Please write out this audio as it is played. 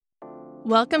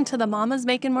Welcome to the Mama's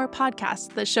Making More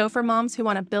podcast, the show for moms who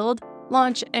want to build,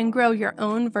 launch, and grow your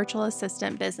own virtual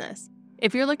assistant business.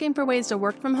 If you're looking for ways to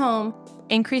work from home,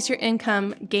 increase your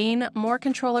income, gain more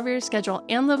control over your schedule,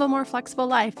 and live a more flexible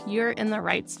life, you're in the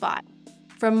right spot.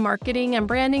 From marketing and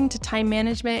branding to time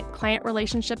management, client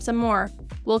relationships, and more,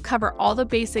 we'll cover all the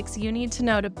basics you need to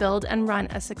know to build and run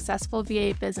a successful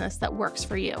VA business that works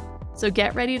for you. So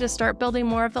get ready to start building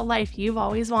more of the life you've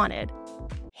always wanted.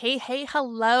 Hey,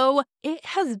 hello. It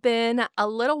has been a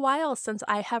little while since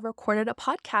I have recorded a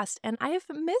podcast and I've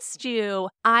missed you.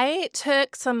 I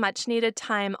took some much needed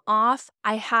time off.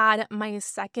 I had my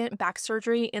second back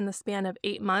surgery in the span of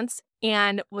 8 months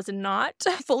and was not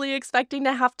fully expecting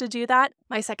to have to do that.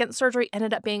 My second surgery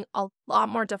ended up being a lot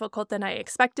more difficult than I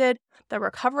expected. The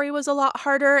recovery was a lot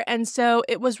harder. And so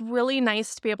it was really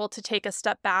nice to be able to take a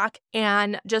step back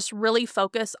and just really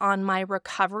focus on my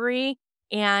recovery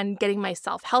and getting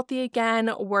myself healthy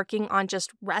again, working on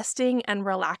just resting and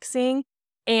relaxing.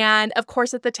 And of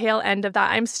course, at the tail end of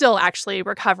that, I'm still actually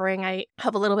recovering. I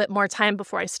have a little bit more time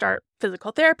before I start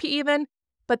physical therapy even.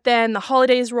 But then the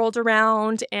holidays rolled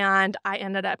around and I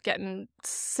ended up getting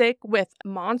sick with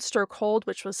monster cold,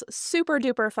 which was super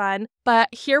duper fun. But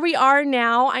here we are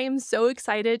now. I am so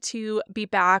excited to be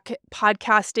back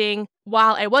podcasting.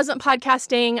 While I wasn't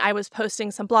podcasting, I was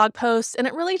posting some blog posts and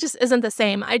it really just isn't the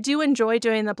same. I do enjoy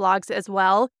doing the blogs as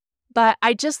well, but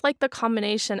I just like the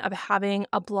combination of having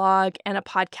a blog and a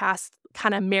podcast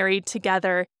kind of married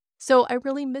together. So I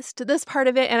really missed this part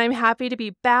of it and I'm happy to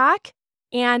be back.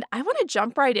 And I want to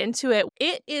jump right into it.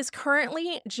 It is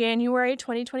currently January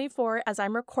 2024 as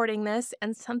I'm recording this,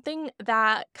 and something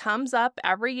that comes up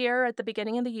every year at the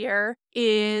beginning of the year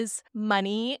is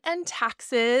money and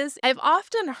taxes. I've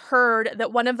often heard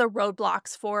that one of the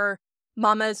roadblocks for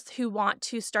mamas who want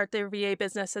to start their VA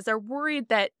business is they're worried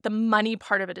that the money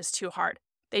part of it is too hard.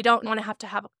 They don't want to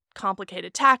have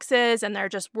complicated taxes and they're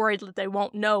just worried that they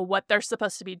won't know what they're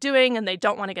supposed to be doing and they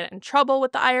don't want to get in trouble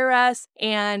with the IRS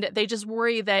and they just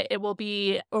worry that it will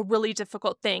be a really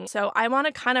difficult thing. So I want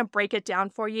to kind of break it down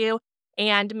for you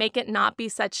and make it not be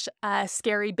such a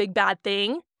scary big bad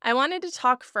thing. I wanted to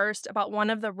talk first about one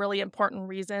of the really important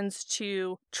reasons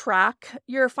to track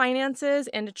your finances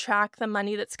and to track the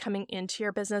money that's coming into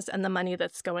your business and the money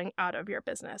that's going out of your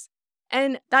business.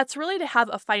 And that's really to have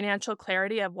a financial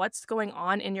clarity of what's going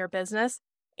on in your business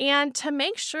and to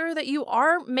make sure that you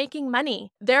are making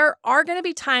money. There are going to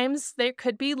be times, there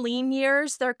could be lean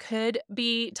years, there could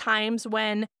be times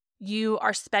when you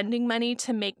are spending money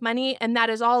to make money, and that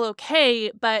is all okay.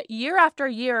 But year after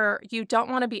year, you don't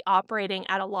want to be operating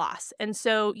at a loss. And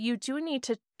so you do need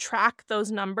to track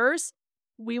those numbers.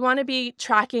 We want to be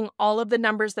tracking all of the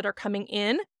numbers that are coming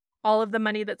in, all of the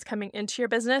money that's coming into your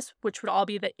business, which would all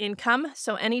be the income.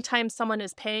 So anytime someone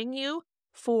is paying you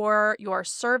for your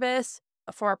service,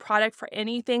 for a product, for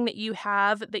anything that you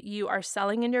have that you are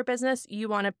selling in your business, you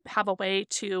want to have a way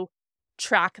to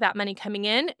track that money coming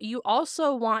in. You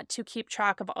also want to keep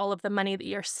track of all of the money that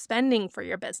you're spending for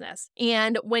your business.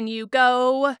 And when you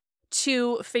go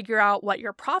to figure out what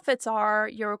your profits are,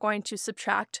 you're going to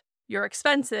subtract your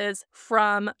expenses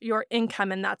from your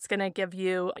income, and that's going to give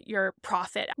you your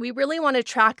profit. We really want to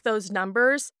track those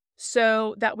numbers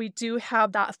so that we do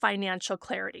have that financial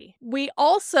clarity. We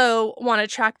also want to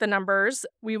track the numbers.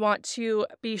 We want to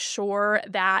be sure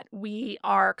that we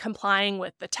are complying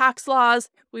with the tax laws.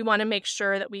 We want to make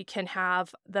sure that we can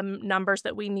have the numbers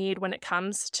that we need when it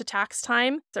comes to tax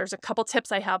time. There's a couple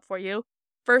tips I have for you.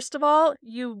 First of all,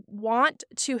 you want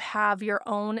to have your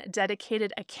own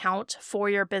dedicated account for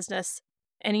your business,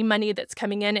 any money that's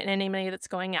coming in and any money that's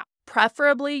going out.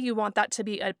 Preferably, you want that to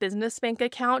be a business bank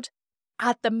account.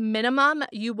 At the minimum,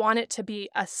 you want it to be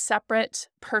a separate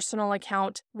personal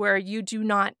account where you do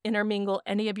not intermingle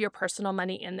any of your personal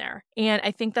money in there. And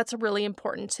I think that's really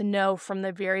important to know from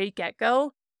the very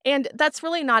get-go. And that's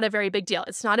really not a very big deal.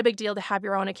 It's not a big deal to have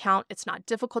your own account. It's not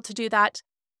difficult to do that.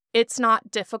 It's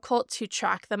not difficult to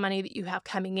track the money that you have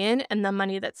coming in and the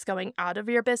money that's going out of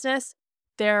your business.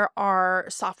 There are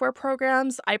software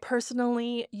programs. I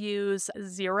personally use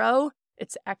Xero.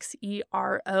 It's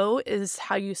Xero is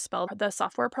how you spell the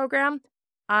software program.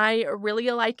 I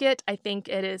really like it. I think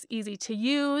it is easy to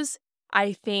use.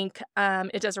 I think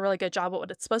it does a really good job at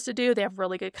what it's supposed to do. They have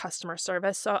really good customer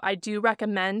service. So I do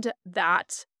recommend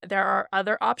that. There are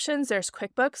other options. There's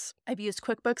QuickBooks. I've used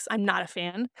QuickBooks. I'm not a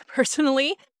fan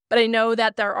personally. But I know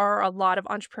that there are a lot of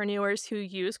entrepreneurs who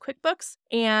use QuickBooks.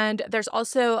 And there's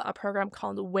also a program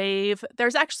called Wave.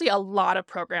 There's actually a lot of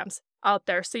programs. out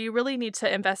there. So you really need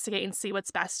to investigate and see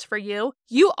what's best for you.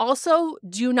 You also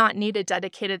do not need a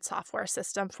dedicated software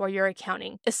system for your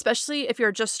accounting, especially if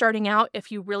you're just starting out.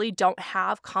 If you really don't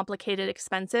have complicated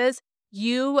expenses,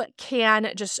 you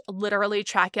can just literally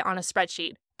track it on a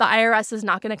spreadsheet. The IRS is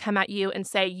not going to come at you and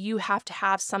say you have to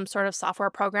have some sort of software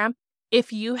program.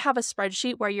 If you have a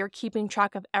spreadsheet where you're keeping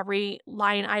track of every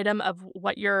line item of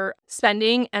what you're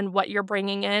spending and what you're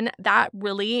bringing in, that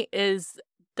really is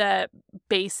the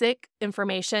basic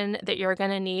information that you're going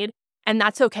to need. And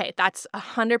that's okay. That's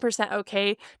 100%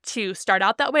 okay to start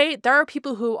out that way. There are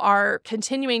people who are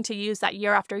continuing to use that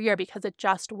year after year because it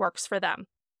just works for them.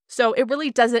 So it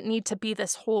really doesn't need to be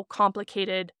this whole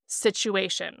complicated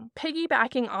situation.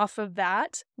 Piggybacking off of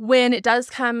that, when it does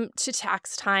come to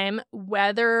tax time,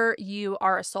 whether you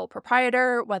are a sole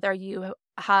proprietor, whether you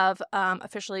have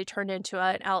officially turned into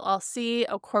an LLC,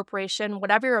 a corporation,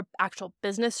 whatever your actual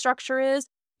business structure is,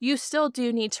 you still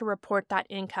do need to report that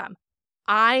income.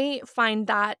 I find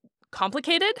that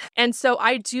complicated, and so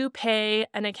I do pay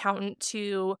an accountant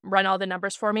to run all the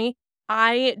numbers for me.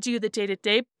 I do the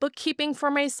day-to-day bookkeeping for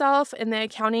myself. In the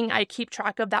accounting, I keep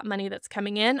track of that money that's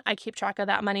coming in. I keep track of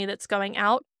that money that's going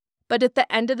out. But at the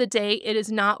end of the day, it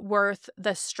is not worth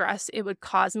the stress it would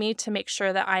cause me to make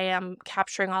sure that I am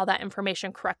capturing all that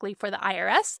information correctly for the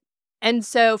IRS. And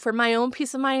so for my own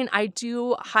peace of mind, I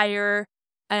do hire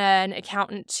an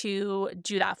accountant to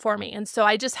do that for me. And so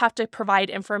I just have to provide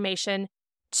information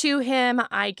to him.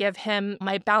 I give him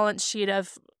my balance sheet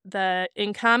of the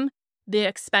income, the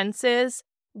expenses.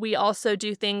 We also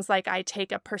do things like I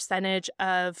take a percentage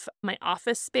of my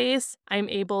office space. I'm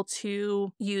able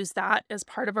to use that as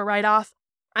part of a write-off.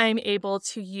 I'm able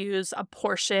to use a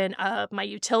portion of my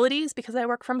utilities because I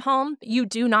work from home. You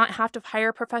do not have to hire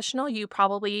a professional. You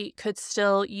probably could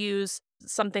still use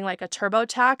something like a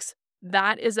TurboTax.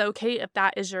 That is okay if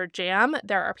that is your jam.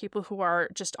 There are people who are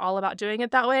just all about doing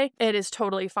it that way. It is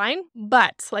totally fine.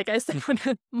 But like I said,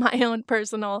 my own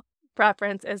personal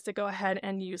preference is to go ahead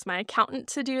and use my accountant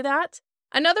to do that.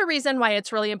 Another reason why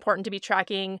it's really important to be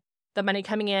tracking the money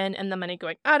coming in and the money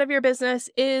going out of your business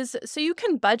is so you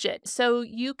can budget. So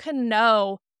you can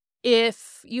know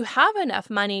if you have enough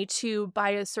money to buy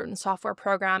a certain software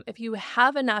program, if you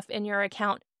have enough in your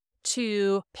account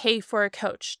to pay for a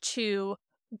coach, to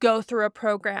go through a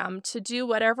program, to do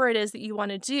whatever it is that you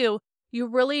want to do, you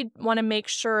really want to make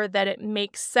sure that it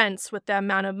makes sense with the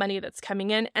amount of money that's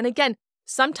coming in. And again,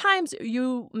 sometimes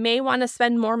you may want to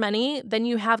spend more money than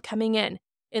you have coming in.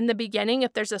 In the beginning,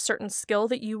 if there's a certain skill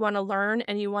that you want to learn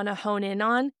and you want to hone in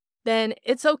on, then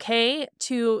it's okay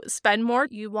to spend more.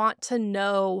 You want to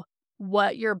know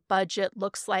what your budget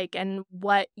looks like and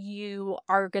what you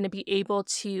are going to be able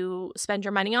to spend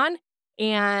your money on.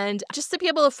 And just to be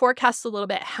able to forecast a little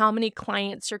bit how many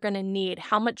clients you're going to need,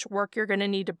 how much work you're going to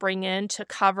need to bring in to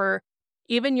cover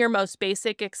even your most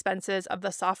basic expenses of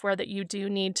the software that you do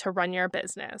need to run your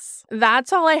business.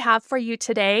 That's all I have for you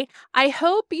today. I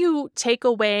hope you take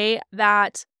away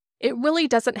that it really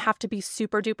doesn't have to be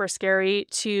super duper scary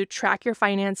to track your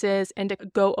finances and to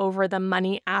go over the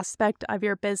money aspect of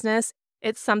your business.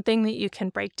 It's something that you can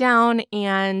break down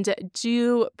and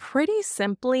do pretty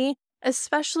simply,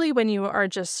 especially when you are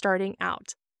just starting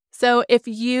out. So if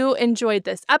you enjoyed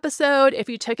this episode, if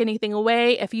you took anything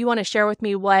away, if you want to share with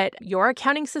me what your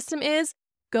accounting system is,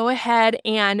 go ahead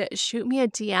and shoot me a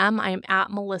DM. I'm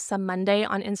at Melissa Monday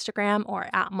on Instagram or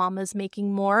at Mama's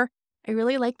Making More. I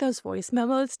really like those voice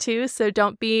memos too, so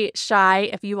don't be shy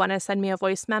if you want to send me a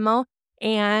voice memo.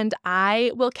 And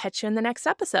I will catch you in the next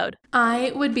episode.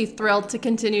 I would be thrilled to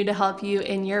continue to help you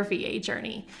in your VA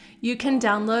journey. You can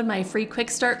download my free quick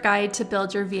start guide to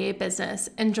build your VA business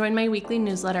and join my weekly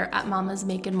newsletter at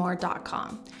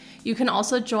mamasmakingmore.com. You can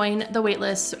also join the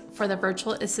waitlist for the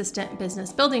Virtual Assistant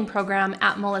Business Building Program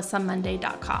at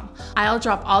melissamonday.com. I'll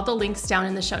drop all the links down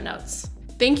in the show notes.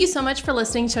 Thank you so much for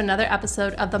listening to another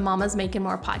episode of the Mamas Making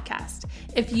More podcast.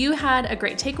 If you had a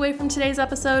great takeaway from today's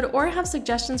episode or have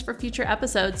suggestions for future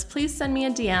episodes, please send me a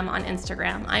DM on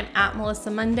Instagram. I'm at Melissa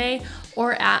Monday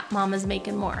or at Mamas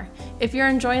Making More. If you're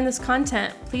enjoying this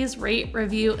content, please rate,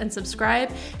 review, and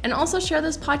subscribe, and also share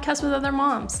this podcast with other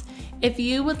moms. If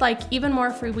you would like even more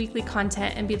free weekly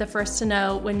content and be the first to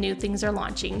know when new things are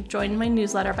launching, join my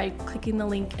newsletter by clicking the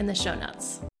link in the show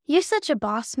notes. You're such a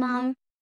boss, Mom.